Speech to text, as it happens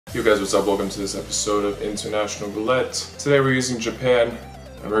Yo guys, what's up? Welcome to this episode of International Roulette. Today we're using Japan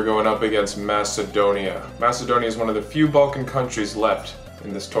and we're going up against Macedonia. Macedonia is one of the few Balkan countries left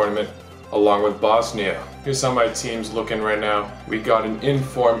in this tournament, along with Bosnia. Here's how my team's looking right now. We got an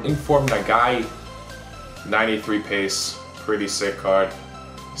informed Nagai, 93 pace, pretty sick card.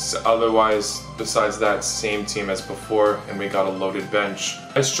 So otherwise, besides that, same team as before, and we got a loaded bench.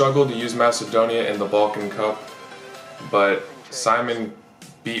 I struggled to use Macedonia in the Balkan Cup, but Simon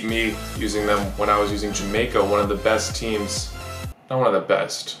beat me using them when I was using Jamaica, one of the best teams, not one of the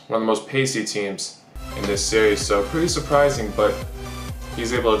best, one of the most pacey teams in this series, so pretty surprising, but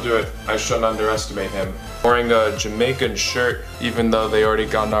he's able to do it. I shouldn't underestimate him. Wearing a Jamaican shirt, even though they already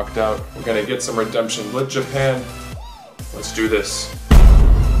got knocked out. We're gonna get some redemption with Japan. Let's do this.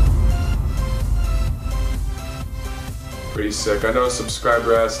 Pretty sick. I know a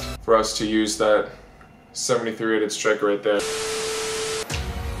subscriber asked for us to use that 73 rated striker right there.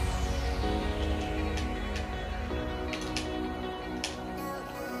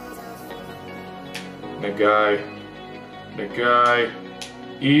 Nagai,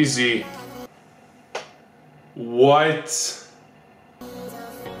 easy. What?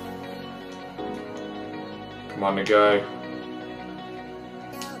 Come on, Nagai.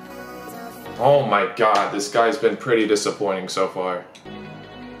 Oh my god, this guy's been pretty disappointing so far.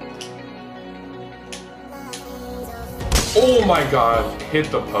 Oh my god,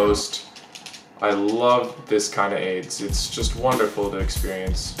 hit the post. I love this kind of aids. It's just wonderful to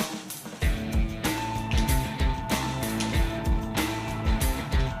experience.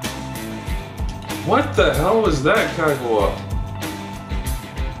 What the hell was that, Kagawa?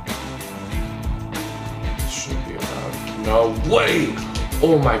 Should be allowed. No way!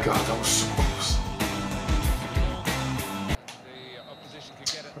 Oh my god, that was so close.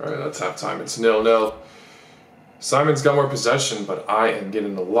 Alright, let's have time. It's 0-0. Simon's got more possession, but I am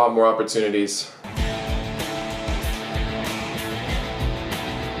getting a lot more opportunities.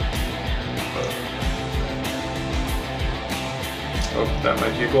 Oh, that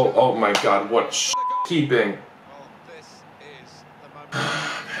might be a goal. Oh my god, what keeping.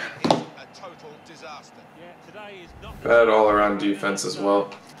 Bad all-around defense as well.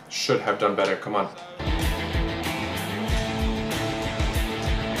 Should have done better. Come on.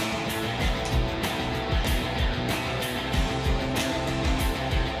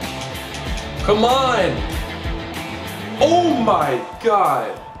 Come on! Oh my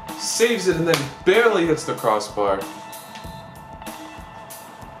god! Saves it and then barely hits the crossbar.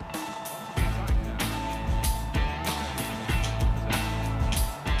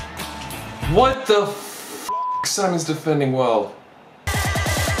 What the f***? Simon's defending well.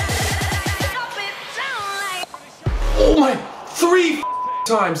 Oh my, 3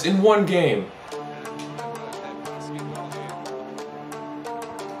 times in one game.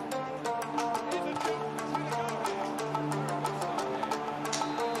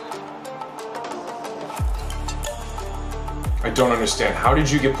 I don't understand. How did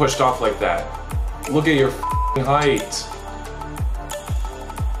you get pushed off like that? Look at your height.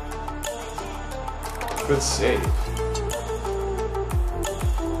 Good save.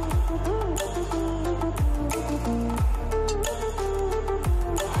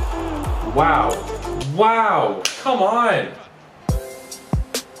 Wow. Wow. Come on.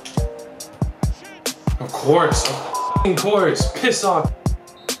 Of course. Of course. Piss off.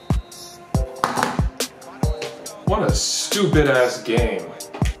 What a stupid ass game.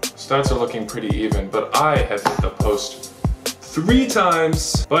 Stats are looking pretty even, but I have hit the post 3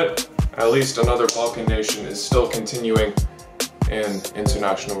 times. But at least another Balkan nation is still continuing in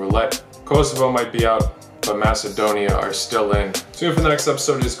International Roulette. Kosovo might be out, but Macedonia are still in. Tune in for the next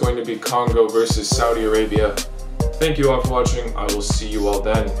episode. Is going to be Congo versus Saudi Arabia. Thank you all for watching. I will see you all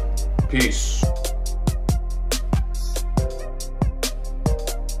then. Peace.